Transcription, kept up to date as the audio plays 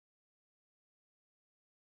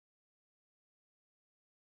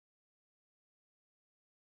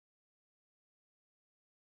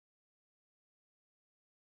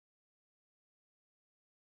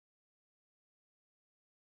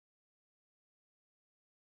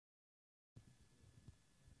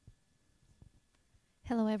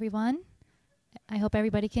Hello, everyone. I hope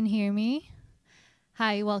everybody can hear me.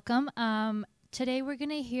 Hi, welcome. Today we're going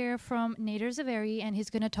to hear from Nader Zaveri, and he's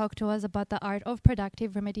going to talk to us about the art of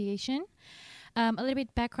productive remediation. A little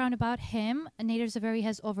bit background about him. Nader Zaveri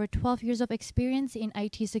has over 12 years of experience in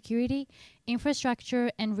IT security, infrastructure,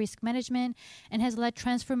 and risk management, and has led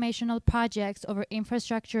transformational projects over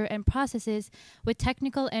infrastructure and processes with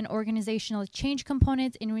technical and organizational change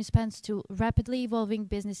components in response to rapidly evolving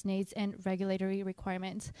business needs and regulatory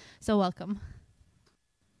requirements. So welcome.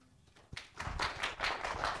 I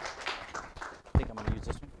think I'm going to use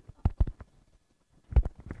this one.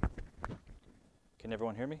 Can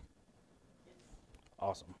everyone hear me?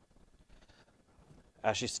 Awesome.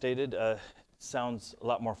 As she stated, it sounds a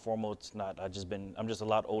lot more formal. It's not. I'm just a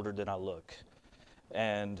lot older than I look.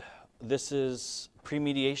 And this is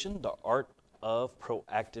Premediation, the art of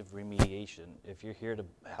proactive remediation. If you're here to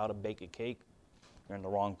how to bake a cake, you're in the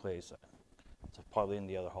wrong place. It's probably in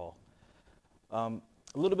the other hall. A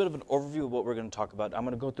little bit of an overview of what we're going to talk about. I'm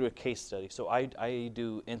going to go through a case study. So I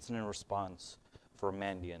do incident response for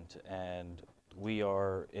Mandiant, and we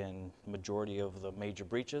are in majority of the major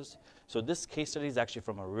breaches. So this case study is actually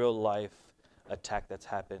from a real life attack that's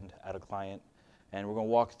happened at a client. And we're going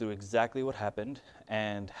to walk through exactly what happened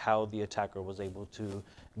and how the attacker was able to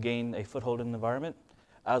gain a foothold in the environment,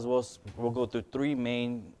 as well as we'll go through three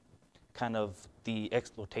main kind of the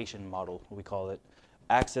exploitation model, we call it: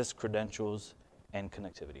 access, credentials, and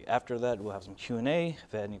connectivity. After that, we'll have some Q&A.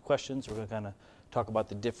 If you have any questions, we're going to kind of talk about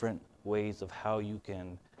the different ways of how you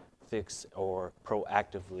can fix or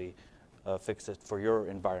proactively fix it for your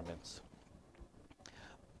environments.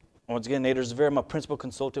 Once again, Nader Zaveri, I'm a principal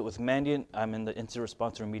consultant with Mandiant. I'm in the incident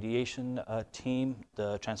response remediation team,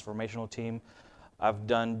 the transformational team. I've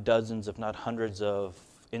done dozens, if not hundreds, of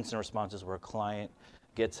incident responses where a client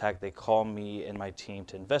gets hacked. They call me and my team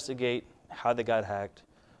to investigate how they got hacked,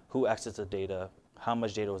 who accessed the data, how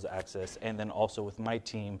much data was accessed, and then also with my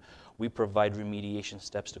team, we provide remediation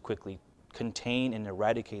steps to quickly contain and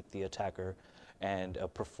eradicate the attacker and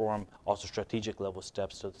perform also strategic level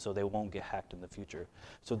steps so they won't get hacked in the future.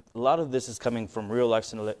 So a lot of this is coming from real life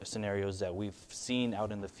scenarios that we've seen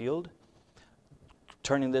out in the field.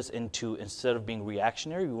 Turning this into, instead of being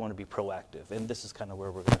reactionary, we want to be proactive. And this is kind of where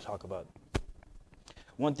we're going to talk about.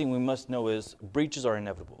 One thing we must know is breaches are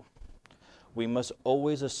inevitable. We must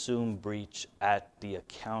always assume breach at the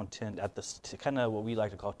accountant, at the kind of what we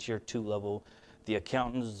like to call tier 2 level. The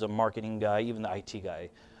accountants, the marketing guy, even the IT guy,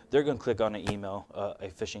 they're going to click on an email, a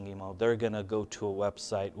phishing email. They're going to go to a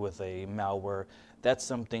website with a malware. That's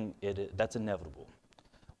something, that's inevitable.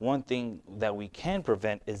 One thing that we can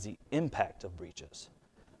prevent is the impact of breaches.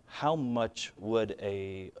 How much would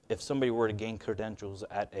if somebody were to gain credentials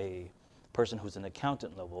at a person who's an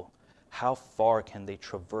accountant level, how far can they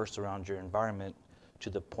traverse around your environment to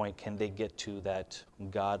the point, can they get to that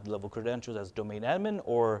God level credentials as domain admin,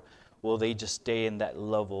 or will they just stay in that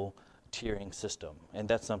level tiering system? And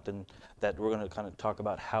that's something that we're going to kind of talk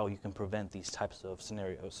about, how you can prevent these types of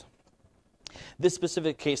scenarios. This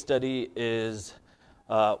specific case study is,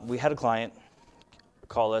 we had a client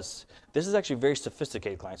call us. This is actually a very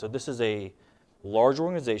sophisticated client. So this is a large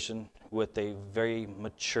organization with a very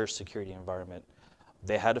mature security environment.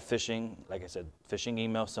 They had a phishing, like I said, phishing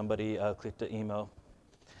email. Somebody clicked the email.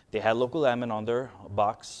 They had local admin on their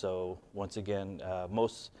box. So once again,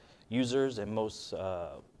 most users and most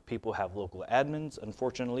people have local admins.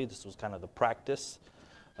 Unfortunately, this was kind of the practice.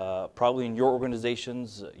 Probably in your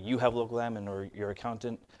organizations, you have local admin or your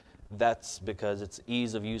accountant. That's because it's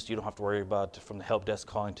ease of use. You don't have to worry about from the help desk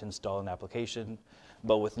calling to install an application.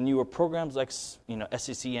 But with newer programs like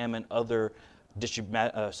SCCM and other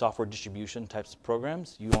software distribution types of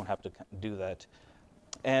programs, you don't have to do that.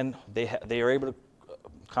 And they are able to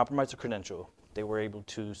compromise a credential. They were able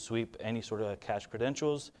to sweep any sort of cache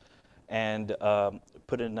credentials and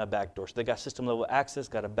put it in a backdoor. So they got system level access,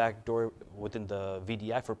 got a backdoor within the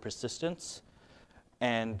VDI for persistence.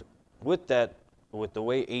 And with that, with the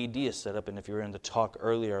way AD is set up, and if you were in the talk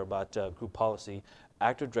earlier about group policy,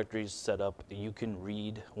 Active Directory is set up, you can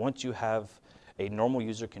read, once you have, a normal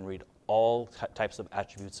user can read all types of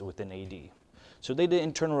attributes within AD. So they did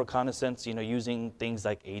internal reconnaissance, using things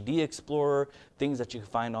like AD Explorer, things that you can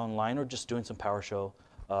find online, or just doing some PowerShell,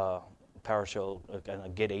 kind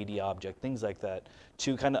of get AD object, things like that,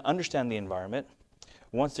 to kind of understand the environment.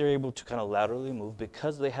 Once they're able to kind of laterally move,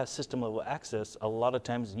 because they have system level access, a lot of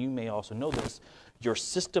times, you may also know this, your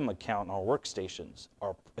system account on workstations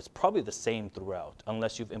it's probably the same throughout,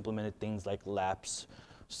 unless you've implemented things like LAPS,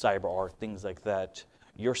 CyberArk, things like that.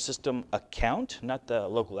 Your system account, not the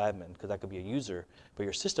local admin, because that could be a user, but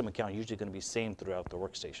your system account is usually going to be same throughout the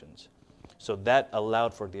workstations. So that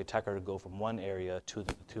allowed for the attacker to go from one area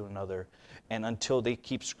to another, and until they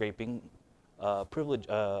keep scraping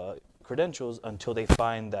credentials until they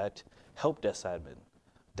find that help desk admin.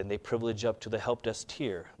 Then they privilege up to the help desk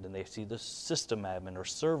tier. Then they see the system admin or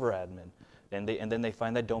server admin. And then they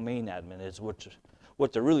find that domain admin is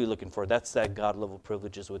what they're really looking for. That's that God level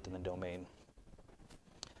privileges within the domain.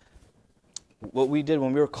 What we did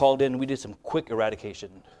when we were called in, we did some quick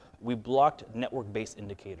eradication. We blocked network-based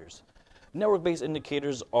indicators. Network-based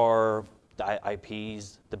indicators are the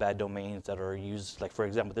IPs, the bad domains that are used. Like, for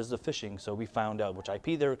example, this is a phishing, so we found out which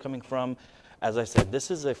IP they're coming from. As I said, this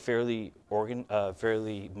is a fairly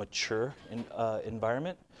mature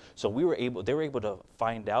environment. So they were able to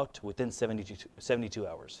find out within 72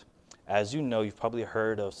 hours. As you know, you've probably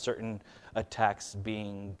heard of certain attacks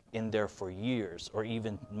being in there for years or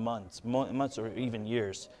even months or even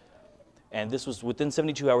years. And this was within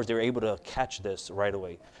 72 hours, they were able to catch this right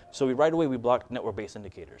away. So right away, we blocked network-based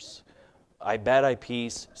indicators. Bad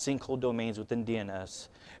IPs, sinkhole domains within DNS,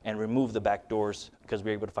 and remove the backdoors because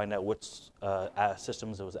we were able to find out which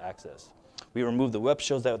systems it was accessed. We removed the web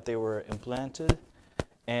shows that they were implanted,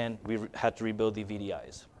 and we had to rebuild the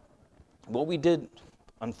VDIs. What we did,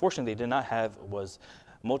 unfortunately, they did not have was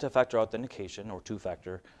multi-factor authentication or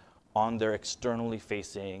two-factor on their externally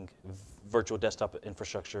facing virtual desktop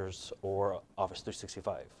infrastructures or Office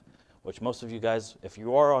 365, which most of you guys, if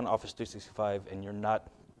you are on Office 365 and you're not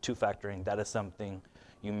two-factoring, that is something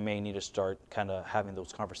you may need to start kind of having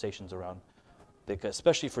those conversations around, because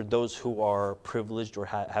especially for those who are privileged or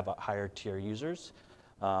have a higher tier users,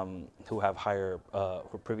 who have who are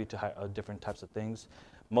privy to different types of things.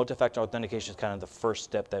 Multi-factor authentication is kind of the first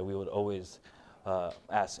step that we would always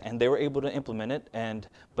ask, and they were able to implement it,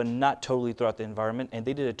 but not totally throughout the environment. And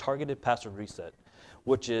they did a targeted password reset,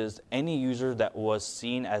 which is any user that was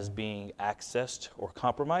seen as being accessed or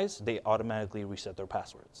compromised, they automatically reset their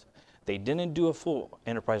passwords. They didn't do a full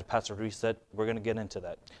enterprise password reset. We're going to get into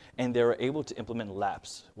that. And they were able to implement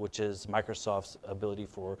LAPS, which is Microsoft's ability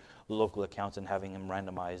for local accounts and having them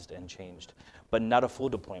randomized and changed, but not a full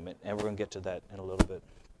deployment. And we're going to get to that in a little bit.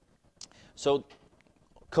 So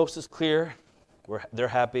coast is clear. They're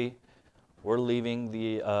happy. We're leaving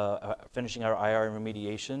finishing our IR and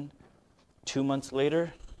remediation. 2 months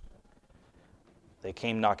later, they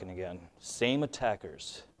came knocking again. Same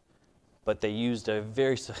attackers, but they used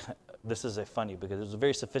this is funny because it was a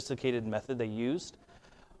very sophisticated method they used.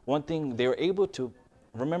 One thing, they were able to,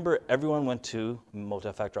 remember everyone went to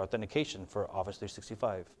multi-factor authentication for Office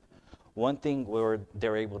 365. One thing where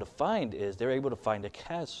they're able to find is they're able to find a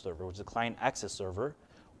CAS server, which is a client access server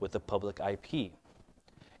with a public IP.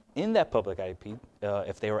 In that public IP,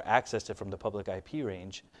 if they were accessed from the public IP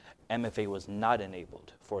range, MFA was not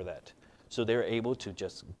enabled for that. So they're able to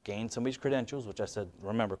just gain somebody's credentials, which I said,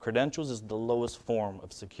 remember, credentials is the lowest form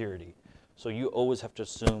of security. So you always have to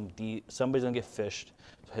assume somebody's gonna get phished.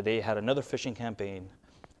 So they had another phishing campaign,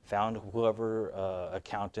 found whoever,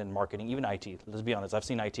 accountant, marketing, even IT. Let's be honest, I've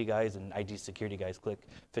seen IT guys and IT security guys click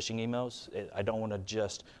phishing emails. I don't wanna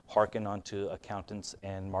just hearken onto accountants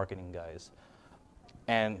and marketing guys.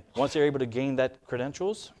 And once they're able to gain that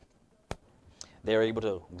credentials, they're able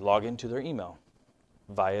to log into their email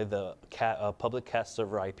via the public CAS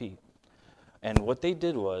server IP. And what they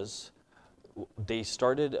did was, they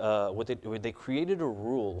started, they created a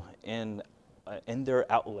rule in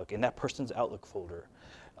their Outlook, in that person's Outlook folder,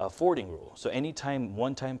 a forwarding rule. So anytime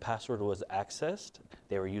one-time password was accessed,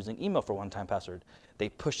 they were using email for one-time password, they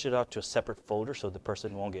pushed it out to a separate folder so the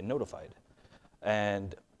person won't get notified.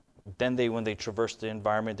 And then when they traversed the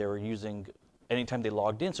environment, they were using, anytime they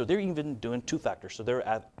logged in, so they're even doing two-factor.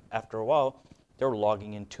 So after a while, they were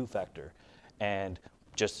logging in two-factor and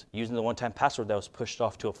just using the one-time password that was pushed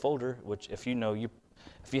off to a folder, which if you know,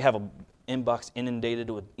 if you have an inbox inundated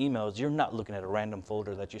with emails, you're not looking at a random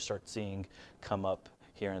folder that you start seeing come up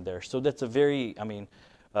here and there. So that's a very,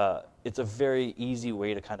 it's a very easy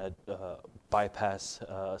way to kind of bypass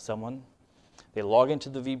someone. They log into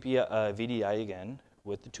the VDI again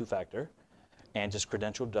with the two-factor and just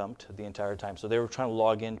credential dumped the entire time. So they were trying to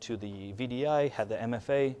log into the VDI, had the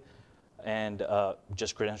MFA, and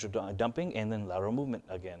just credential dumping, and then lateral movement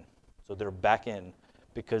again. So they're back in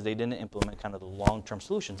because they didn't implement kind of the long-term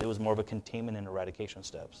solutions. It was more of a containment and eradication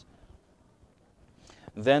steps.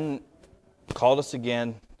 Then called us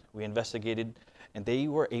again, we investigated, and they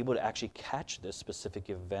were able to actually catch this specific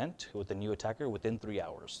event with the new attacker within 3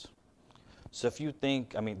 hours. So if you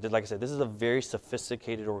think, like I said, this is a very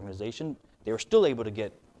sophisticated organization. They were still able to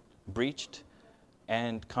get breached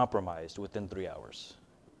and compromised within 3 hours.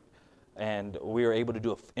 And we were able to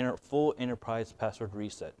do a full enterprise password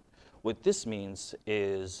reset. What this means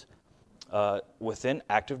is within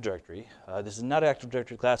Active Directory. This is not an Active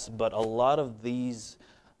Directory class, but a lot of these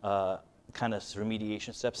kind of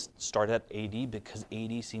remediation steps start at AD because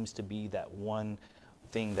AD seems to be that one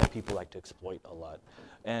thing that people like to exploit a lot.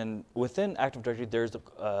 And within Active Directory, there's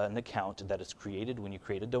an account that is created when you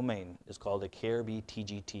create a domain. It's called a KRB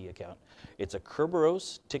TGT account. It's a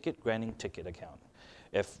Kerberos ticket granting ticket account.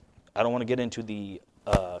 If I don't want to get into the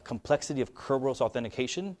complexity of Kerberos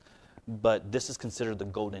authentication, but this is considered the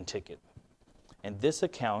golden ticket. And this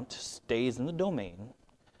account stays in the domain,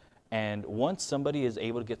 and once somebody is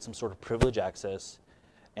able to get some sort of privilege access,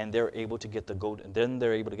 and they're able to get the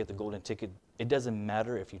golden ticket, it doesn't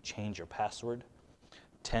matter if you change your password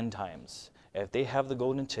 10 times. If they have the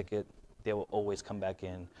golden ticket, they will always come back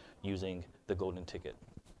in using the golden ticket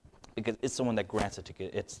because it's the one that grants a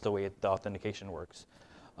ticket. It's the way the authentication works.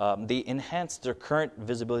 They enhanced their current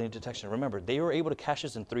visibility and detection. Remember, they were able to cache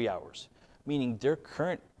this in 3 hours, meaning their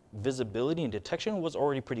current visibility and detection was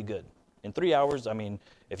already pretty good. In 3 hours, I mean,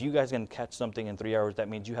 if you guys can catch something in 3 hours, that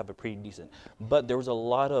means you have a pretty decent. But there was a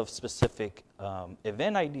lot of specific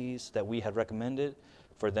event IDs that we had recommended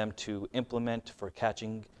for them to implement for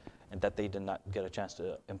catching and that they did not get a chance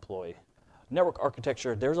to employ. Network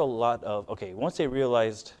architecture, there's a lot of, okay, once they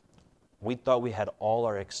realized we thought we had all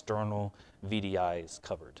our external VDIs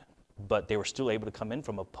covered, but they were still able to come in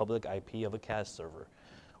from a public IP of a CAS server,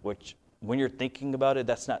 which when you're thinking about it,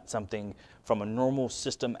 that's not something from a normal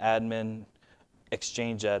system admin,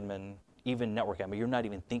 exchange admin, even network admin. You're not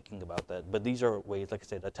even thinking about that. But these are ways, like I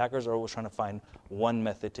said, attackers are always trying to find one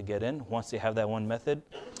method to get in. Once they have that one method,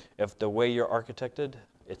 if the way you're architected,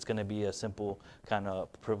 it's going to be a simple kind of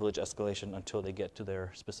privilege escalation until they get to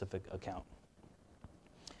their specific account.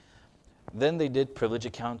 Then they did privilege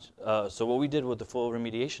accounts. So what we did with the full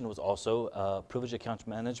remediation was also privilege account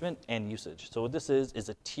management and usage. So what this is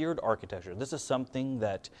a tiered architecture. This is something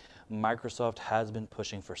that Microsoft has been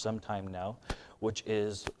pushing for some time now, which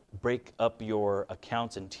is break up your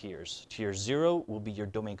accounts in tiers. Tier 0 will be your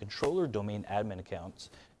domain controller, domain admin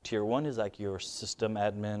accounts. Tier 1 is like your system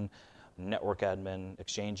admin, network admin,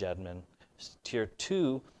 exchange admin. Tier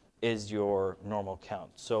 2 is your normal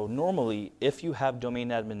account. So normally, if you have domain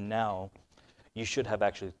admin now, you should have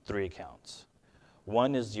actually 3 accounts.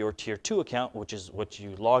 One is your tier 2 account, which is what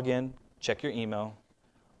you log in, check your email.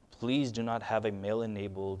 Please do not have a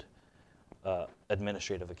mail-enabled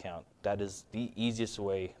administrative account. That is the easiest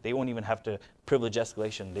way. They won't even have to privilege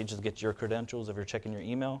escalation. They just get your credentials if you're checking your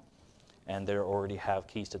email, and they already have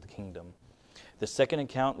keys to the kingdom. The second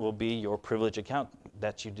account will be your privilege account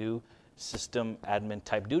that you do system admin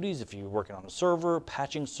type duties. If you're working on a server,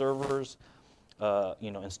 patching servers,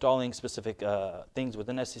 installing specific things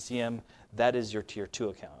within SCCM, that is your tier 2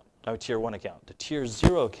 account, tier 1 account. The tier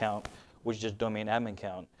 0 account, which is just domain admin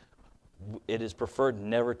account, it is preferred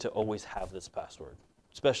never to always have this password,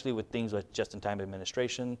 especially with things like just-in-time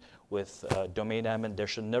administration. With domain admin, there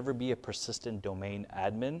should never be a persistent domain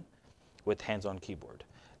admin with hands-on keyboard.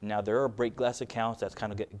 Now, there are break glass accounts that's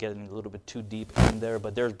kind of getting a little bit too deep in there,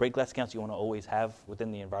 but there's break glass accounts you want to always have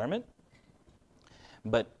within the environment.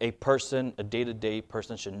 But a day-to-day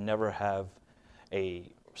person should never have a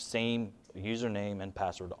same username and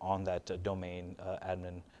password on that domain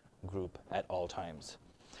admin group at all times.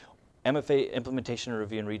 MFA implementation,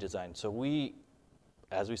 review, and redesign. So we,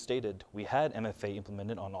 as we stated, we had MFA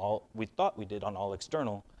implemented on all, we thought we did on all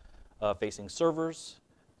external facing servers,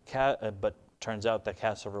 but turns out that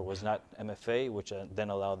CAS server was not MFA, which then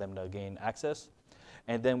allowed them to gain access.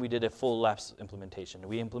 And then we did a full lapse implementation.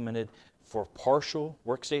 We implemented for partial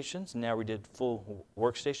workstations. Now we did full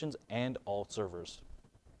workstations and all servers.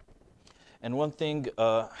 And one thing,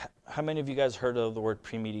 how many of you guys heard of the word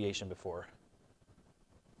premediation before?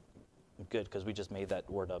 Good, because we just made that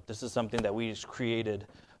word up. This is something that we just created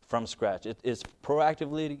from scratch. It is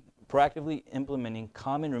proactively implementing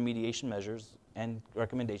common remediation measures and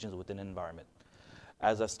recommendations within an environment.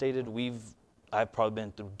 As I've stated, I've probably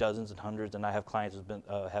been through dozens and hundreds, and I have clients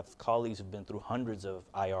have colleagues who've been through hundreds of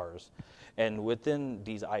IRs. And within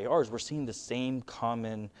these IRs, we're seeing the same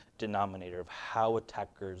common denominator of how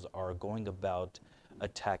attackers are going about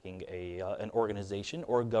attacking an organization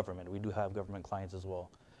or a government. We do have government clients as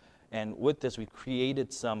well. And with this, we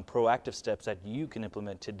created some proactive steps that you can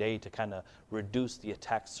implement today to kind of reduce the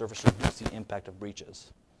attack surface, reduce the impact of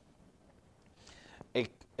breaches.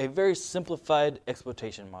 A very simplified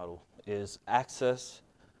exploitation model is access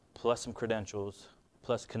plus some credentials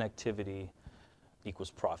plus connectivity equals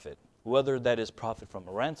profit. Whether that is profit from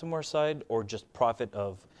a ransomware side or just profit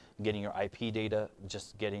of getting your IP data,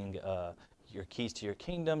 just getting your keys to your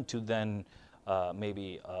kingdom to then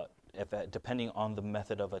maybe depending on the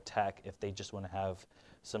method of attack, if they just want to have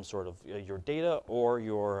some sort of your data or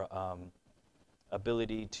your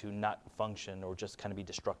ability to not function or just kind of be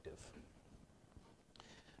destructive.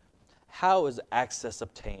 How is access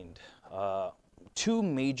obtained? Two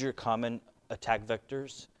major common attack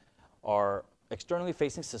vectors are externally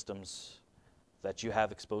facing systems that you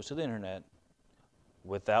have exposed to the internet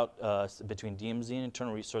without between DMZ and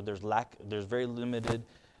internal resource. There's very limited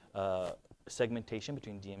segmentation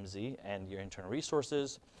between DMZ and your internal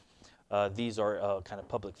resources. These are kind of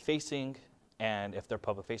public facing, and if they're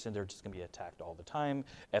public facing, they're just going to be attacked all the time.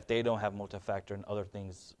 If they don't have multi-factor and other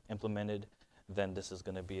things implemented, then this is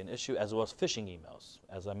going to be an issue, as well as phishing emails.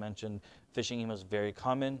 As I mentioned, phishing emails are very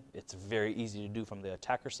common. It's very easy to do from the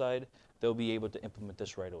attacker side. They'll be able to implement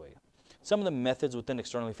this right away. Some of the methods within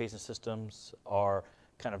externally facing systems are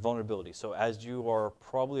kind of vulnerability. So as you are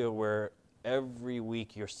probably aware, every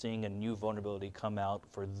week you're seeing a new vulnerability come out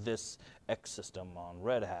for this X system on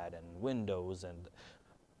Red Hat and Windows, and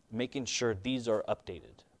making sure these are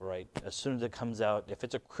updated, right? As soon as it comes out, if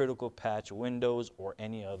it's a critical patch, Windows or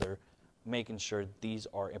any other, making sure these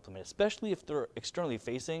are implemented, especially if they're externally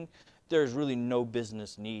facing. There's really no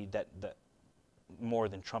business need that more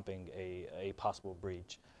than trumping a possible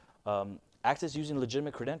breach. Access using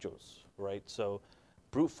legitimate credentials, right? So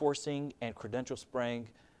brute forcing and credential spraying.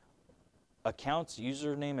 Accounts,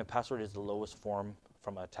 username, and password is the lowest form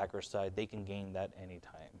from an attacker's side. They can gain that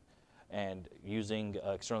anytime. And using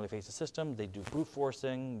externally facing system, they do brute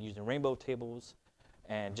forcing, using rainbow tables,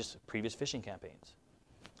 and just previous phishing campaigns.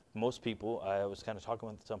 Most people, I was kind of talking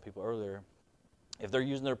with some people earlier, if they're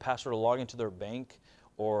using their password to log into their bank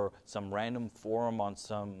or some random forum on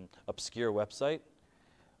some obscure website,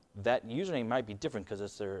 that username might be different because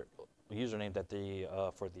it's their username that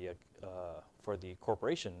for the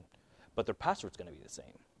corporation, but their password's going to be the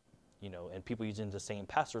same. And people using the same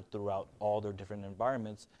password throughout all their different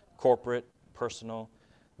environments, corporate, personal.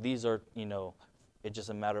 These are, it's just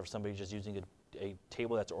a matter of somebody just using a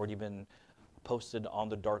table that's already been posted on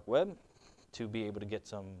the dark web to be able to get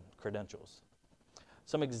some credentials.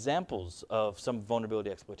 Some examples of some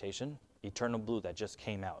vulnerability exploitation: Eternal Blue that just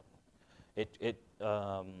came out. It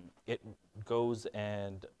goes,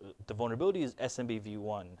 and the vulnerability is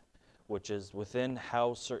SMBv1, which is within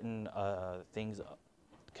how certain things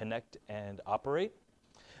connect and operate.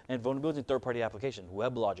 And vulnerability in third-party applications,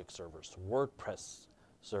 WebLogic servers, WordPress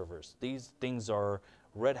servers. These things are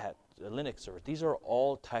Red Hat, Linux servers. These are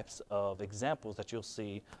all types of examples that you'll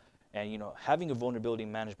see. And having a vulnerability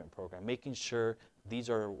management program, making sure these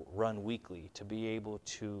are run weekly to be able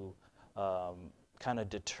to kind of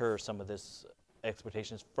deter some of this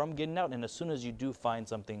exploitations from getting out. And as soon as you do find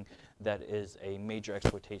something that is a major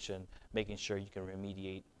exploitation, making sure you can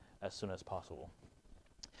remediate as soon as possible.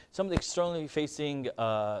 Some of the externally facing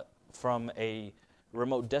from a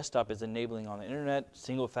remote desktop is enabling on the internet,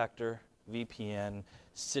 single factor, VPN,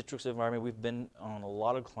 Citrix environment. We've been on a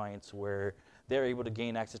lot of clients where they're able to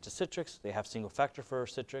gain access to Citrix. They have single factor for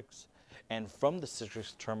Citrix. And from the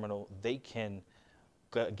Citrix terminal, they can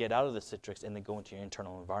get out of the Citrix and then go into your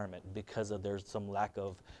internal environment because there's some lack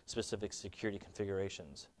of specific security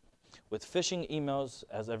configurations. With phishing emails,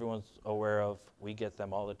 as everyone's aware of, we get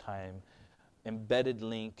them all the time. Embedded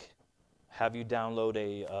link, have you download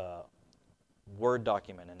a Word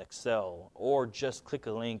document, an Excel, or just click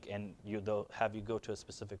a link and they'll have you go to a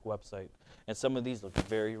specific website. And some of these look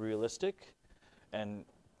very realistic, and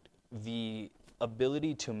the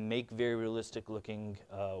ability to make very realistic looking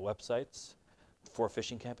websites for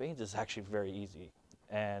phishing campaigns is actually very easy.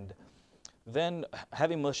 And then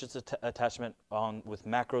having malicious attachment on with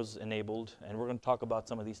macros enabled, and we're going to talk about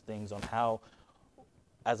some of these things on how,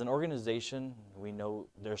 as an organization, we know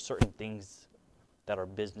there are certain things that are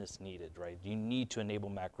business needed, right? You need to enable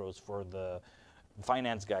macros for the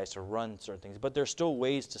finance guys to run certain things, but there's still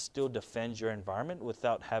ways to still defend your environment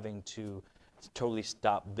without having to totally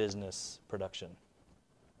stop business production.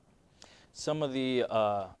 Some of the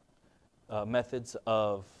methods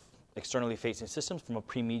of externally facing systems from a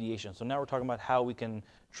premediation. So now we're talking about how we can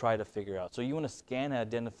try to figure out. So you want to scan,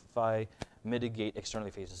 identify, mitigate externally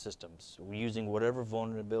facing systems using whatever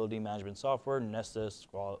vulnerability management software, Nessus,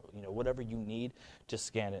 whatever you need to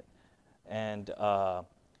scan it. And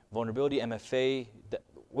vulnerability MFA,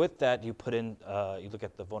 with that you put in, you look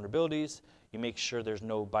at the vulnerabilities, you make sure there's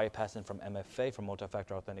no bypassing from MFA, from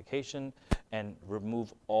multi-factor authentication, and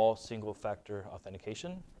remove all single-factor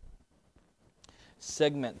authentication.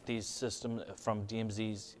 Segment these systems from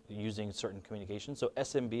DMZs using certain communications. So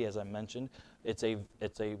SMB, as I mentioned, it's a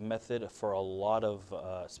method for a lot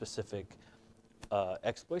of specific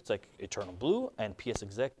exploits like Eternal Blue and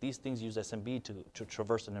PSExec. These things use SMB to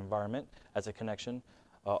traverse an environment as a connection.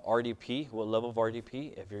 RDP, what level of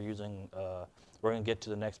RDP? If you're using, we're going to get to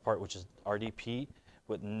the next part, which is RDP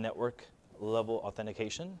with network level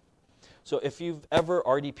authentication. So if you've ever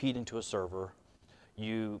RDP'd into a server,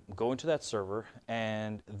 you go into that server,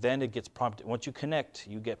 and then it gets prompted. Once you connect,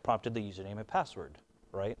 you get prompted the username and password,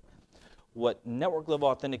 right? What network level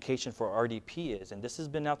authentication for RDP is, and this has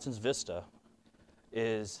been out since Vista,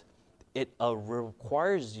 is it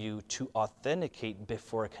requires you to authenticate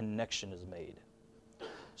before a connection is made.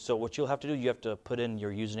 So what you'll have to do, you have to put in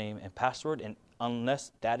your username and password, and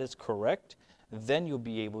unless that is correct, then you'll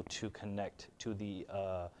be able to connect to the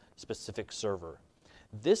specific server.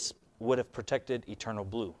 This would have protected Eternal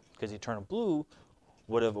Blue, because Eternal Blue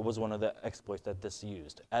was one of the exploits that this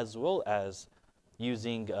used, as well as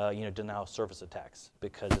using denial of service attacks,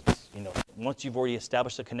 because it's, once you've already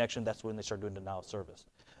established a connection, that's when they start doing denial of service.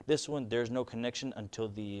 This one, there's no connection until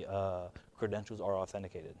the credentials are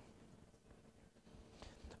authenticated.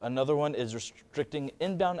 Another one is restricting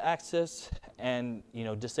inbound access and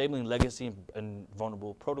disabling legacy and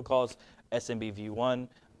vulnerable protocols, SMB v1.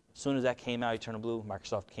 As soon as that came out, Eternal Blue,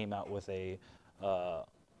 Microsoft came out with a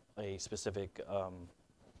specific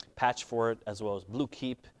patch for it, as well as Blue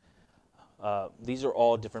Keep. These are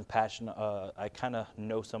all different patch. I kind of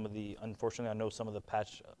know unfortunately, I know some of the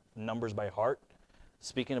patch numbers by heart,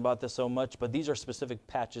 speaking about this so much, but these are specific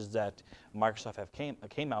patches that Microsoft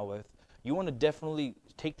came out with. You want to definitely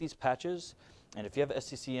take these patches, and if you have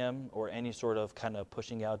SCCM or any sort of kind of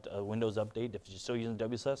pushing out a Windows update, if you're still using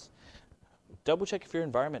WSUS, double check if your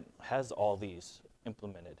environment has all these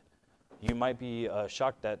implemented. You might be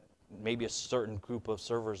shocked that maybe a certain group of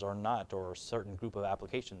servers are not, or a certain group of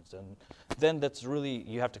applications. And then that's really,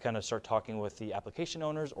 you have to kind of start talking with the application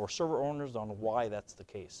owners or server owners on why that's the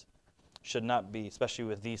case. Should not be, especially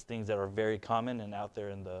with these things that are very common and out there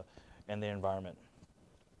in the environment.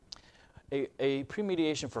 A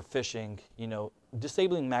premediation for phishing,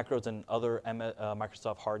 disabling macros and other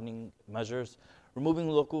Microsoft hardening measures, removing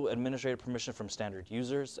local administrative permission from standard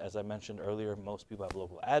users. As I mentioned earlier, most people have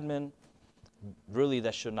local admin. Really,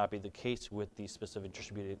 that should not be the case with these specific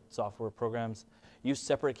distributed software programs. Use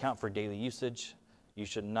separate account for daily usage. You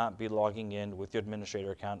should not be logging in with your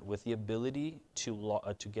administrator account with the ability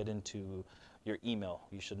to get into your email.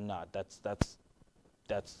 You should not. That's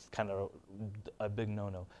kind of a big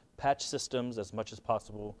no-no. Patch systems as much as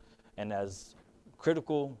possible, and as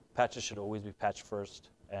critical, patches should always be patched first,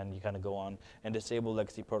 and you kind of go on and disable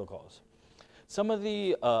legacy protocols. Some of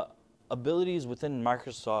the abilities within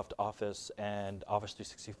Microsoft Office and Office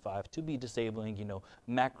 365 to be disabling,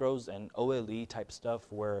 macros and OLE type stuff,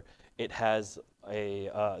 where it has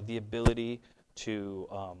the ability to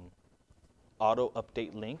auto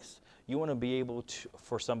update links. You want to be able to,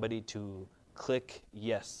 for somebody to click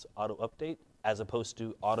yes, auto update, as opposed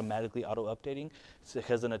to automatically auto updating,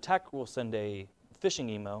 because an attacker will send a phishing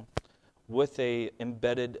email with a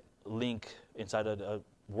embedded link inside a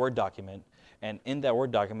Word document, and in that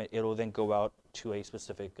Word document, it will then go out to a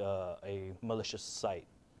specific a malicious site.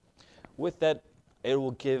 With that, it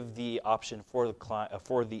will give the option for the client,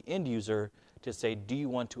 for the end user, to say, do you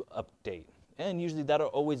want to update? And usually that'll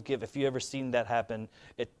always give, if you ever seen that happen,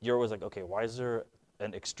 you're always like, okay, why is there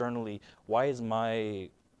an externally, why is my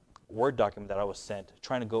Word document that I was sent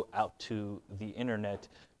trying to go out to the internet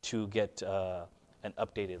to get an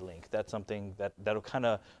updated link? That's something that'll kind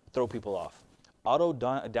of throw people off. Auto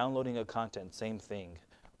downloading of content, same thing,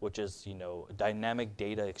 which is dynamic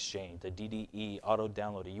data exchange, the DDE, auto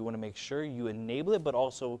downloading. You want to make sure you enable it, but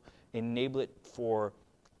also enable it for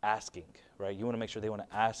asking, right? You want to make sure they want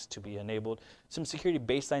to ask to be enabled. Some security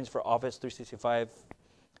baselines for Office 365.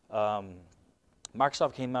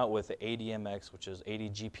 Microsoft came out with the ADMX, which is 80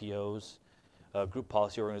 GPOs, group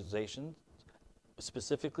policy organizations,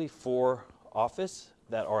 specifically for Office,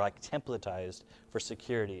 that are like templatized for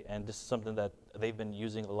security, and this is something that they've been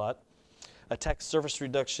using a lot. Attack surface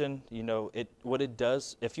reduction, what it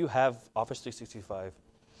does, if you have Office 365,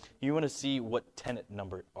 you want to see what tenant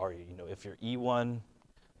number are you, if you're E1,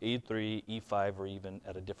 E3, E5, or even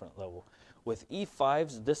at a different level. With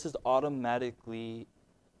E5s, this is automatically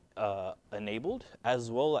enabled,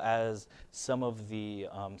 as well as some of the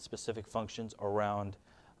specific functions around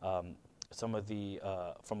some of the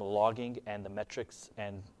from the logging and the metrics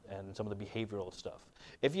and some of the behavioral stuff.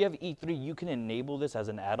 If you have E3, you can enable this as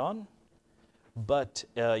an add-on, but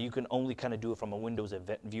you can only kind of do it from a Windows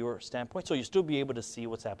event viewer standpoint, so you'll still be able to see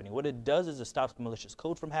what's happening. What it does is it stops malicious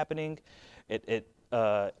code from happening. It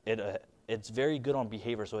it's very good on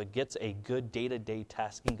behavior. So it gets a good day-to-day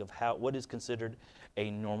tasking of what is considered a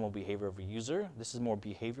normal behavior of a user. This is more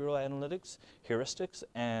behavioral analytics, heuristics,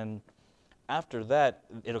 and after that,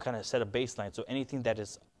 it'll kind of set a baseline. So anything that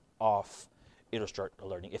is off, it'll start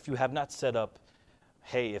alerting. If you have not set up,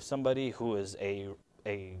 hey, if somebody who is a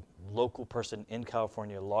local person in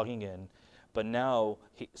California logging in, but now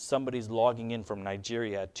somebody's logging in from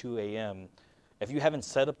Nigeria at 2 a.m., if you haven't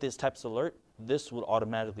set up this type of alert, this will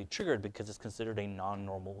automatically trigger it because it's considered a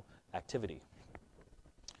non-normal activity.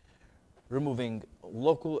 Removing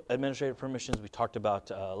local administrative permissions, we talked about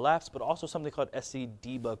lapse, but also something called SC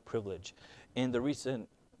debug privilege. In the recent,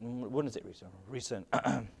 Windows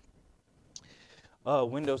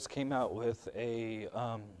came out with a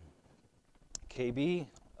KB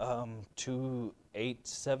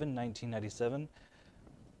 287, 1997.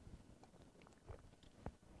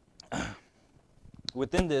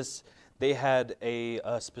 Within this, they had a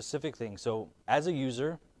specific thing. So as a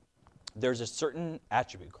user, there's a certain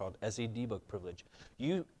attribute called SE debug privilege.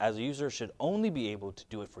 You, as a user, should only be able to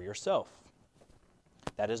do it for yourself.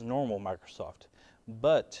 That is normal Microsoft.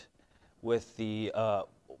 But with the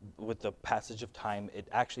passage of time, it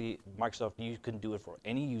actually, Microsoft, you can do it for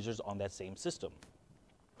any users on that same system.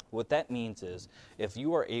 What that means is, if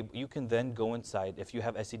you are able, you can then go inside, if you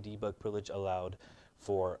have SE debug privilege allowed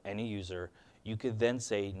for any user, you could then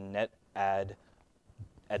say net add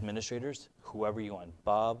administrators, whoever you want,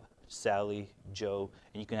 Bob, Sally, Joe,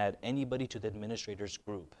 and you can add anybody to the administrators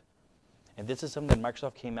group. And this is something that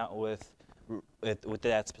Microsoft came out with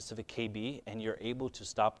that specific KB, and you're able to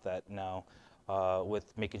stop that now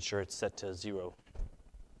with making sure it's set to 0.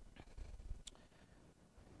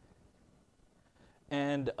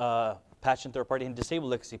 And patch and third party and disable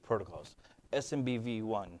legacy protocols.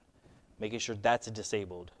 SMBv1, making sure that's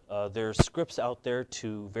disabled. There's scripts out there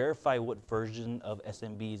to verify what version of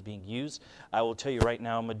SMB is being used. I will tell you right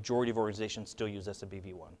now, majority of organizations still use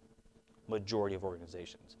SMBv1. Majority of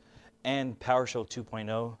organizations. And PowerShell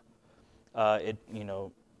 2.0,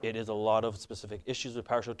 it is a lot of specific issues with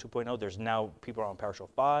PowerShell 2.0. There's now people on PowerShell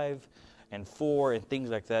 5 and 4 and things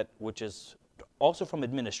like that, which is also from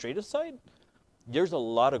administrative side. There's a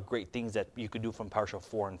lot of great things that you could do from PowerShell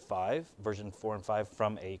 4 and 5, version 4 and 5,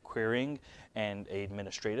 from a querying and a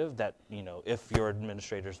administrative that, if your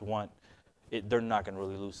administrators want, they're not going to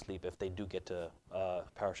really lose sleep if they do get to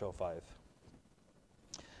PowerShell 5.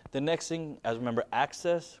 The next thing, as remember,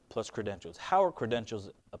 access plus credentials. How are credentials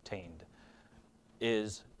obtained?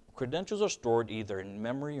 Is credentials are stored either in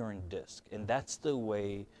memory or in disk, and that's the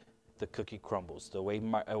way the cookie crumbles, the way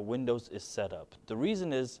Windows is set up. The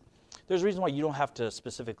reason is, there's a reason why you don't have to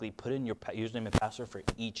specifically put in your username and password for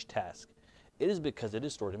each task. It is because it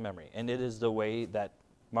is stored in memory, and it is the way that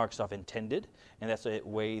Microsoft intended, and that's the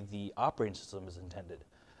way the operating system is intended.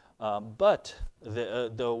 But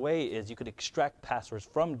the way is you could extract passwords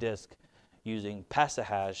from disk using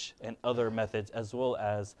pass-a-hash and other methods, as well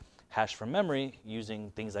as hash from memory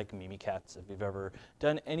using things like Mimikatz. If you've ever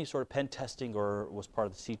done any sort of pen testing or was part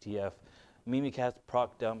of the CTF, Mimikatz,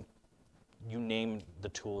 ProcDump, you name the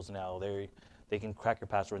tools now. They can crack your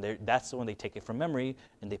password. That's the one they take it from memory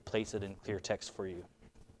and they place it in clear text for you.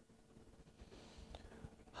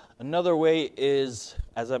 Another way is,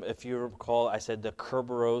 if you recall, I said the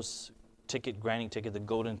Kerberos ticket, granting ticket, the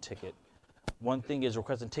golden ticket. One thing is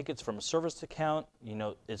requesting tickets from a service account.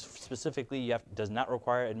 Is specifically does not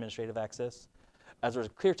require administrative access, as well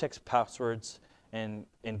as clear text passwords and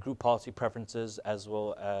group policy preferences, as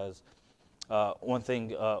well as one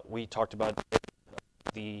thing we talked about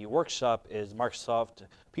the workshop is Microsoft.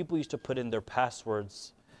 People used to put in their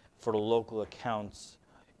passwords for the local accounts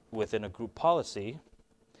within a group policy,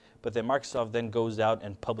 but then Microsoft then goes out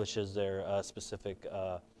and publishes their specific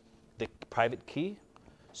the private key.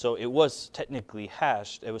 So it was technically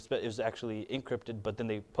hashed. It was actually encrypted, but then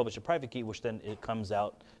they publish a private key, which then it comes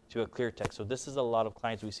out to a clear text. So this is a lot of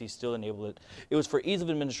clients we see still enable it. It was for ease of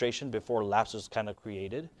administration before lapse was kind of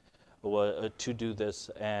created to do this.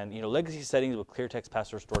 And legacy settings with clear text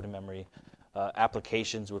passwords stored in memory,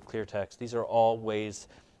 applications with clear text. These are all ways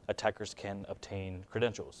attackers can obtain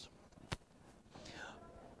credentials.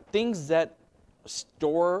 Things that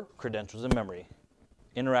store credentials in memory.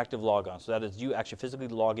 Interactive logon. So that is you actually physically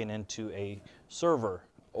logging into a server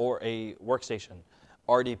or a workstation.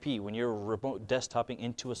 RDP, when you're remote desktoping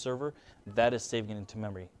into a server, that is saving it into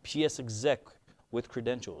memory. PSExec with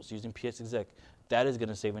credentials, using PSExec, that is going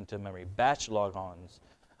to save into memory. Batch logons,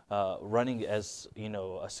 running as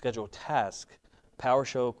a scheduled task.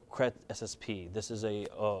 PowerShell cred SSP. This is a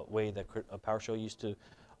way that PowerShell used to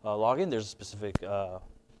log in. There's a specific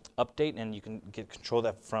update, and you can control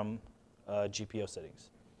that from GPO settings.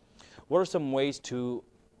 What are some ways to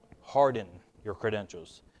harden your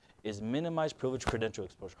credentials? Is minimize privileged credential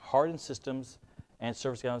exposure. Hardened systems and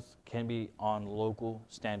service accounts can be on local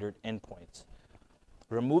standard endpoints.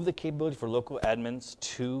 Remove the capability for local admins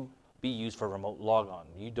to be used for remote logon.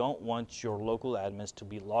 You don't want your local admins to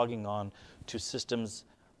be logging on to systems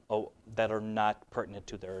that are not pertinent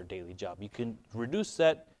to their daily job. You can reduce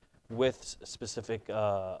that with specific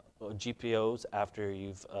GPOs after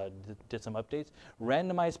you've did some updates.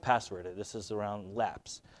 Randomize password. This is around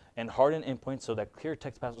laps. And harden endpoints so that clear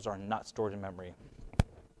text passwords are not stored in memory.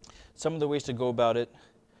 Some of the ways to go about it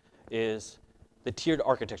is the tiered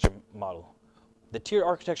architecture model. The tiered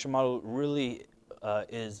architecture model really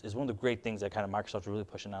is one of the great things that kind of Microsoft's really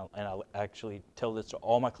pushing out, and I'll actually tell this to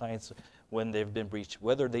all my clients when they've been breached,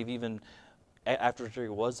 whether they've even, after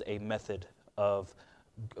there was a method of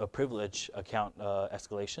a privilege account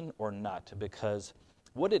escalation or not, because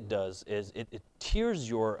what it does is it tiers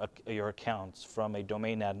your accounts from a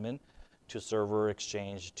domain admin to server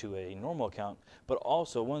exchange to a normal account, but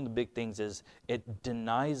also one of the big things is it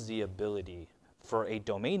denies the ability for a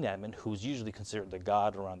domain admin, who's usually considered the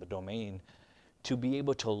god around the domain, to be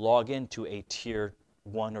able to log into a tier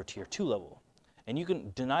 1 or tier 2 level. And you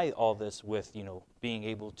can deny all this with being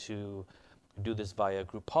able to do this via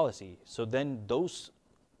group policy. So then those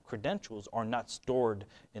credentials are not stored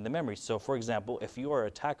in the memory. So for example, if you are an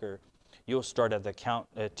attacker, you'll start at the account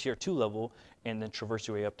at tier 2 level and then traverse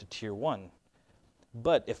your way up to tier 1.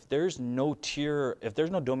 But if there's no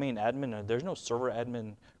domain admin or there's no server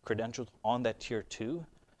admin credentials on that tier 2,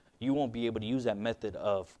 you won't be able to use that method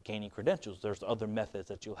of gaining credentials. There's other methods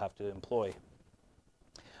that you'll have to employ.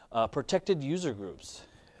 Protected user groups.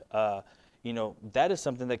 That is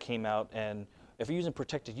something that came out, and if you're using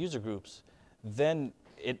protected user groups, then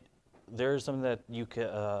there's something that you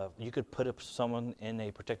could put up someone in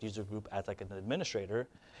a protected user group as like an administrator,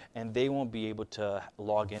 and they won't be able to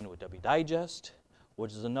log in with wdigest,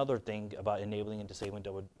 which is another thing about enabling and disabling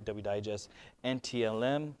wdigest.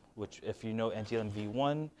 NTLM, which if you know NTLM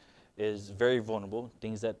v1, is very vulnerable.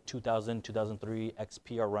 Things that 2000, 2003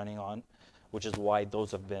 XP are running on, which is why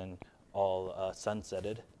those have been all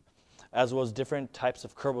sunsetted, as well as different types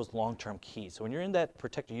of Kerberos long-term keys. So when you're in that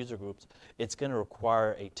protected user groups, it's going to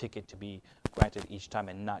require a ticket to be granted each time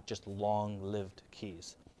and not just long-lived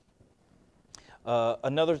keys.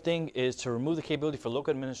 Another thing is to remove the capability for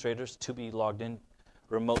local administrators to be logged in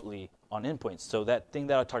remotely on endpoints. So that thing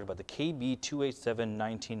that I talked about, the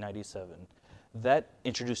KB287-1997, that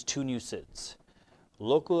introduced 2 new SIDs,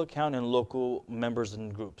 local account and local members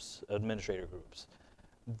and groups, administrator groups.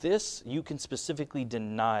 This, you can specifically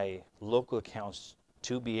deny local accounts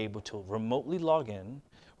to be able to remotely log in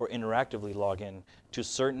or interactively log in to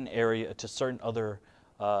certain other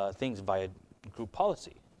things via group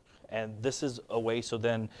policy. And this is a way, so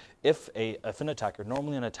then if an attacker,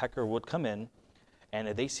 normally an attacker would come in and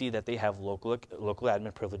if they see that they have local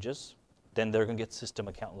admin privileges, then they're going to get system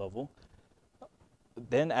account level.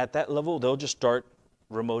 Then at that level, they'll just start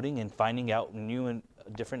remoting and finding out new and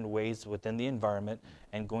different ways within the environment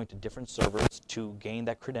and going to different servers to gain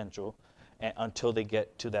that credential until they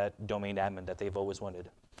get to that domain admin that they've always wanted.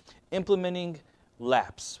 Implementing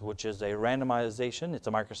LAPS, which is a randomization. It's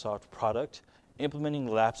a Microsoft product. Implementing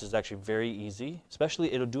LAPS is actually very easy,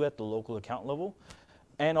 especially it'll do at the local account level.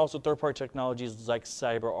 And also third-party technologies like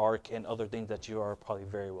CyberArk and other things that you are probably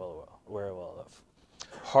very well of.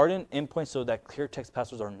 Harden endpoints so that clear text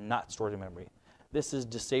passwords are not stored in memory. This is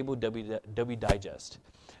disable wdigest.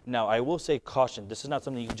 Now, I will say caution, this is not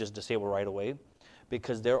something you can just disable right away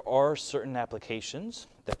because there are certain applications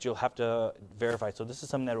that you'll have to verify. So this is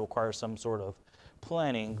something that requires some sort of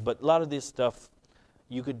planning, but a lot of this stuff,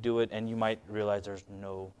 you could do it and you might realize there's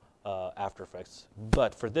no after effects.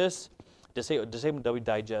 But for this, disable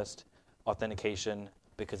wdigest authentication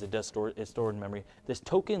because it's stored in memory. This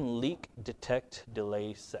token leak detect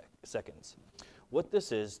delay seconds. What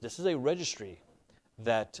this is a registry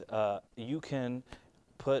that you can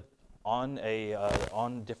put on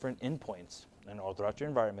on different endpoints and all throughout your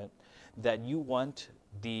environment that you want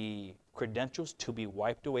the credentials to be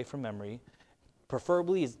wiped away from memory,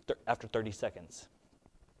 preferably after 30 seconds.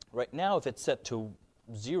 Right now, if it's set to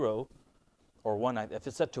 0 or 1, if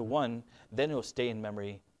it's set to 1, then it will stay in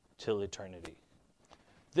memory till eternity.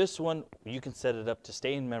 This one, you can set it up to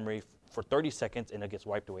stay in memory for 30 seconds and it gets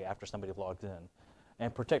wiped away after somebody logs in.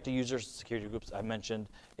 And protected users, security groups, I mentioned,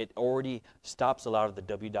 it already stops a lot of the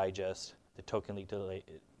wdigest, the token leak delay,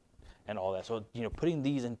 and all that. So, putting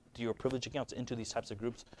these into your privileged accounts into these types of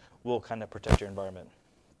groups will kind of protect your environment.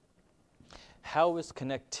 How is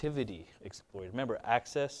connectivity exploited? Remember,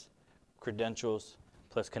 access, credentials,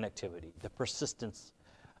 plus connectivity. The persistence.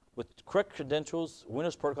 With correct credentials,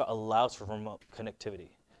 Windows Protocol allows for remote connectivity.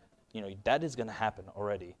 That is going to happen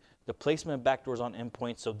already. The placement of backdoors on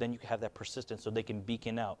endpoints, so then you can have that persistence so they can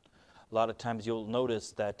beacon out. A lot of times you'll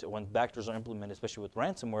notice that when backdoors are implemented, especially with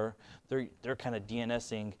ransomware, they're kind of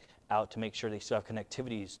DNSing out to make sure they still have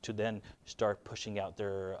connectivities to then start pushing out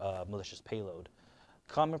their malicious payload.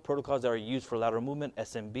 Common protocols that are used for lateral movement,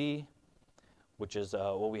 SMB, which is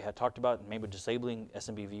what we had talked about, maybe disabling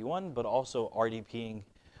SMB v1, but also RDPing,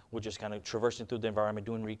 which is kind of traversing through the environment,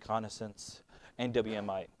 doing reconnaissance, and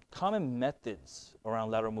WMI. Common methods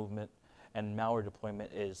around lateral movement and malware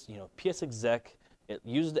deployment is, psexec, it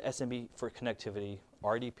uses the SMB for connectivity,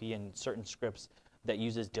 RDP, and certain scripts that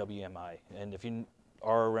uses WMI. And if you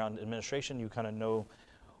are around administration, you kind of know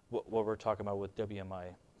what we're talking about with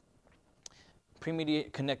WMI.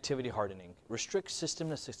 Premediate connectivity hardening. Restrict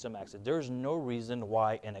system-to-system access. There is no reason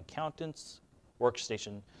why an accountant's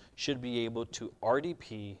workstation should be able to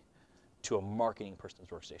RDP to a marketing person's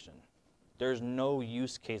workstation. There's no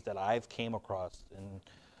use case that I've came across in,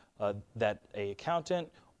 that a accountant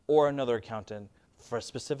or another accountant for a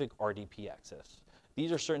specific RDP access.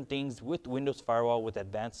 These are certain things with Windows Firewall, with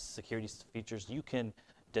advanced security features, you can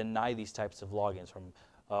deny these types of logins from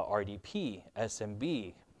RDP,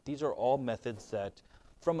 SMB. These are all methods that,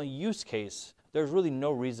 from a use case, there's really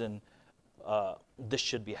no reason this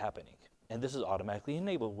should be happening. And this is automatically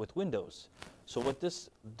enabled with Windows. So what this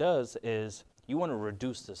does is you want to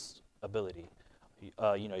reduce this ability.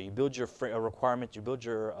 You build your requirements, you build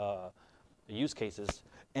your use cases,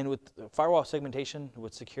 and with firewall segmentation,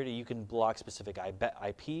 with security, you can block specific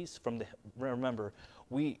IPs from the. Remember,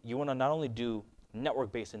 you want to not only do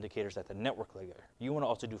network-based indicators at the network layer, you want to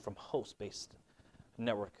also do from host-based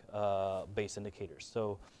network based indicators.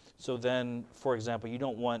 So then, for example, you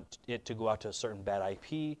don't want it to go out to a certain bad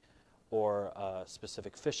IP or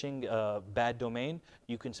specific phishing bad domain.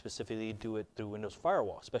 You can specifically do it through Windows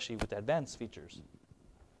Firewall, especially with advanced features.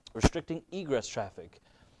 Restricting egress traffic.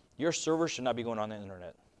 Your server should not be going on the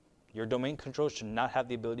internet. Your domain controllers should not have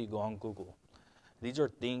the ability to go on Google. These are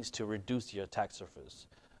things to reduce your attack surface.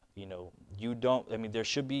 There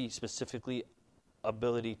should be specifically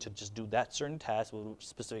ability to just do that certain task with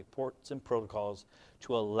specific ports and protocols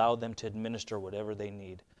to allow them to administer whatever they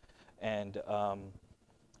need. And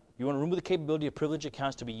you want to remove the capability of privileged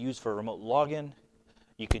accounts to be used for remote login.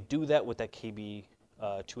 You could do that with that KB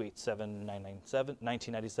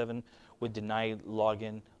 287.1997 with deny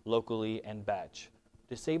login locally and batch.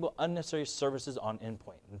 Disable unnecessary services on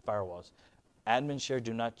endpoint and firewalls. Admin share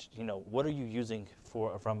do not, what are you using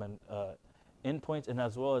from an endpoint, and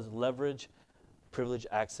as well as leverage privilege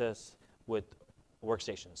access with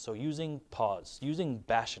workstations. So using pause, using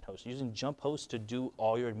bastion host, using jump host to do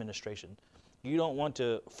all your administration. You don't want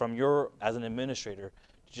to, as an administrator,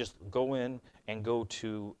 to just go in and go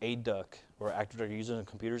to ADUC or Active Directory users and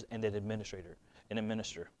computers and then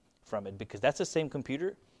administer from it, because that's the same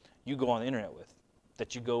computer you go on the internet with,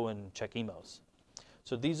 that you go and check emails.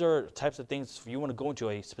 So these are types of things, if you want to go into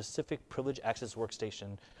a specific privilege access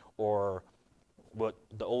workstation, or what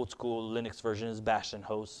the old school Linux version is bastion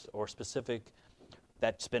hosts, or specific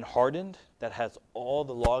that's been hardened, that has all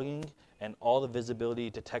the logging and all the visibility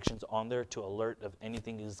detections on there to alert if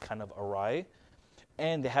anything is kind of awry,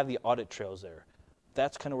 and they have the audit trails there.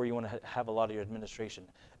 That's kind of where you want to have a lot of your administration.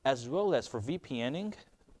 As well as for VPNing,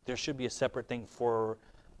 there should be a separate thing for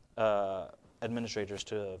administrators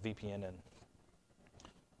to VPN in.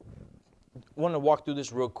 I want to walk through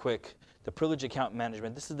this real quick. The privilege account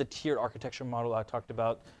management. This is the tiered architecture model I talked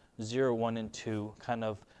about, 0, 1, and 2, kind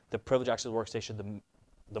of the privilege access workstation,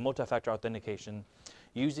 the multi-factor authentication,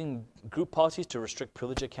 using group policies to restrict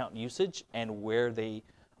privilege account usage and where they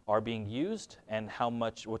are being used and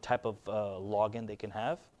what type of login they can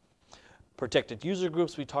have. Protected user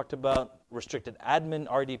groups we talked about, restricted admin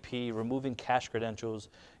RDP, removing cache credentials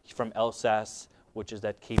from LSAS, which is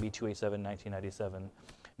that KB 287.1997.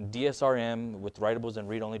 DSRM with writables and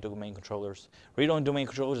read-only domain controllers. Read-only domain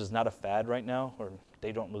controllers is not a fad right now, or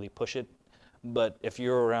they don't really push it. But if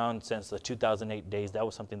you're around since the 2008 days, that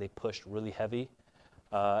was something they pushed really heavy,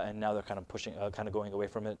 and now they're kind of going away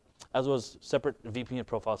from it, as well as separate VPN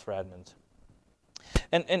profiles for admins.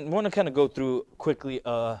 And want to kind of go through quickly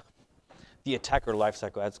the attacker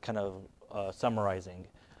lifecycle as kind of summarizing.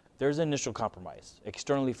 There's initial compromise,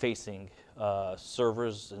 externally facing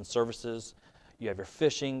servers and services. You have your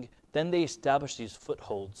phishing. Then they establish these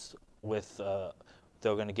footholds with,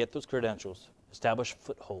 they're going to get those credentials, establish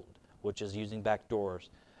foothold, which is using backdoors,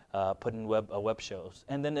 putting web shells,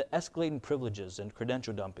 and then escalating privileges and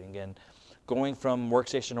credential dumping and going from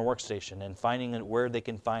workstation to workstation and finding where they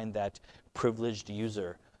can find that privileged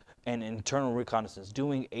user. and internal reconnaissance,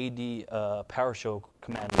 doing AD PowerShell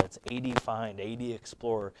commandlets, AD find, AD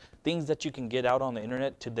explore, things that you can get out on the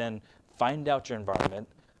internet to then find out your environment,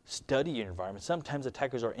 study your environment. Sometimes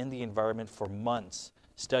attackers are in the environment for months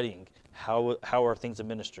studying how are things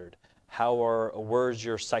administered, where's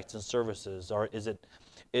your sites and services, or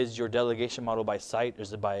is your delegation model by site,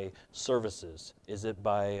 is it by services, is it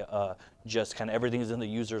by just kind of everything is in the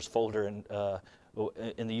user's folder and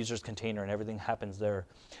in the user's container and everything happens there.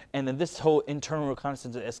 And then this whole internal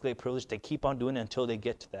reconnaissance and escalate privilege, they keep on doing it until they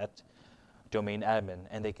get to that domain admin,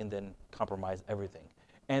 and they can then compromise everything.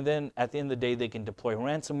 And then at the end of the day, they can deploy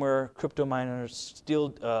ransomware, crypto miners,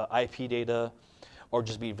 steal IP data, or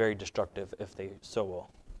just be very destructive if they so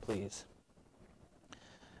will, please.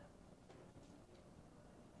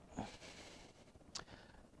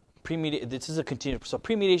 This is a continuous, so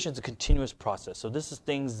premediation is a continuous process. So this is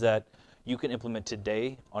things that you can implement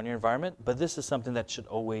today on your environment, but this is something that should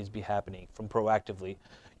always be happening from proactively.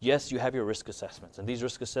 Yes, you have your risk assessments, and these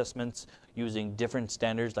risk assessments using different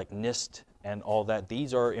standards like NIST and all that,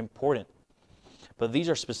 these are important. But these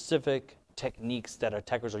are specific techniques that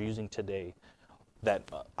attackers are using today that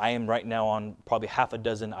I am right now on probably half a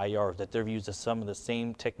dozen IRs that they've used some of the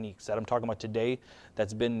same techniques that I'm talking about today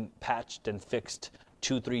that's been patched and fixed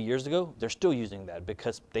 2-3 years ago. They're still using that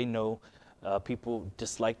because they know people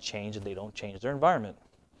dislike change and they don't change their environment.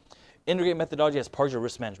 Integrate methodology as part of your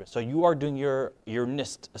risk management. So you are doing your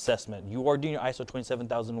NIST assessment. You are doing your ISO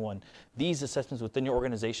 27001. These assessments within your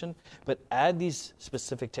organization, but add these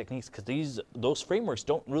specific techniques because those frameworks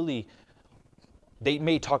don't really, they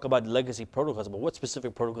may talk about legacy protocols, but what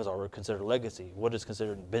specific protocols are considered legacy? What is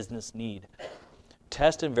considered business need?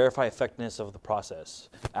 Test and verify effectiveness of the process.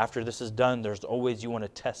 After this is done, there's always, you want to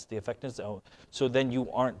test the effectiveness. So then you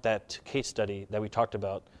aren't that case study that we talked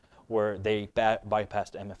about where they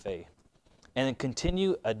bypassed MFA. And then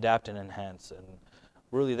continue, adapt, and enhance. And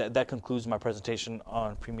really that concludes my presentation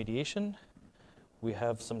on premediation. We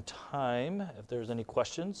have some time. If there's any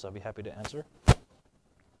questions, I'll be happy to answer.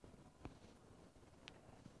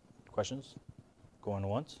 Questions? Going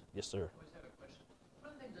once? Yes, sir.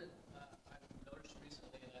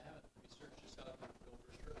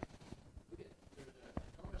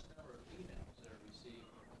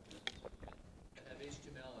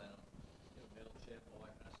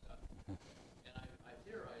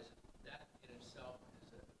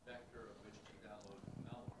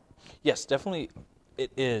 Yes, definitely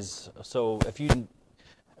it is. So if you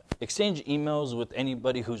exchange emails with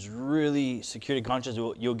anybody who's really security conscious,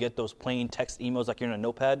 you'll get those plain text emails like you're in a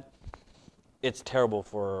notepad. It's terrible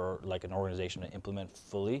for like an organization to implement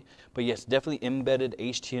fully. But yes, definitely embedded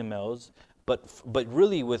HTMLs. But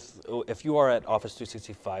really if you are at Office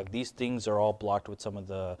 365, these things are all blocked with some of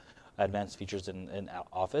the advanced features in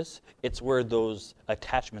Office. It's where those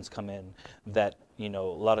attachments come in that, a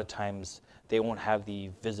lot of times they won't have the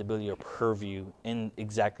visibility or purview in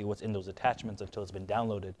exactly what's in those attachments until it's been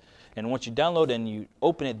downloaded. And once you download and you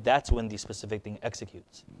open it, that's when the specific thing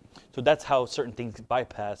executes. So that's how certain things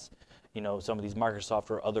bypass, some of these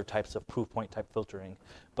Microsoft or other types of proof point type filtering.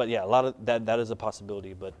 But yeah, a lot of that is a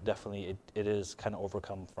possibility, but definitely it is kind of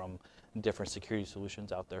overcome from different security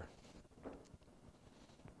solutions out there.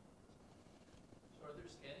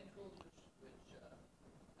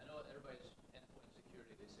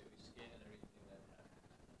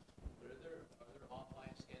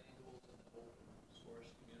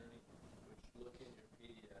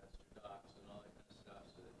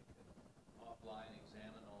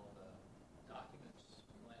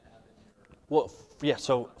 Well, yeah,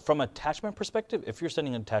 so from attachment perspective, if you're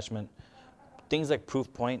sending an attachment, things like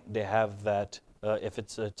Proofpoint, they have that. If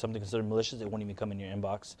it's something considered malicious, it won't even come in your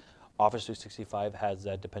inbox. Office 365 has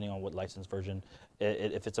that depending on what license version.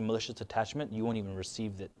 If it's a malicious attachment, you won't even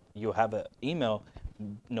receive it. You'll have an email,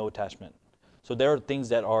 no attachment. So there are things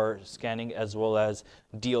that are scanning as well as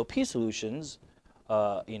DLP solutions,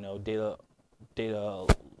 data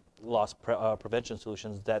loss prevention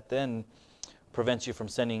solutions that then prevents you from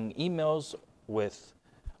sending emails with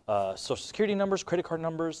social security numbers, credit card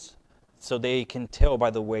numbers, so they can tell by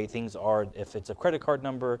the way things are. If it's a credit card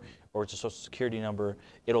number or it's a social security number,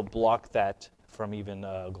 it'll block that from even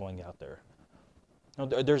going out there.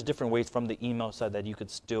 There's different ways from the email side that you could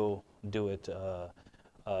still do it,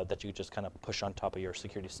 that you just kind of push on top of your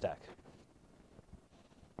security stack.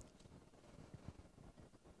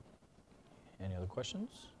 Any other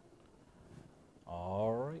questions?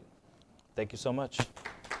 All right. Thank you so much.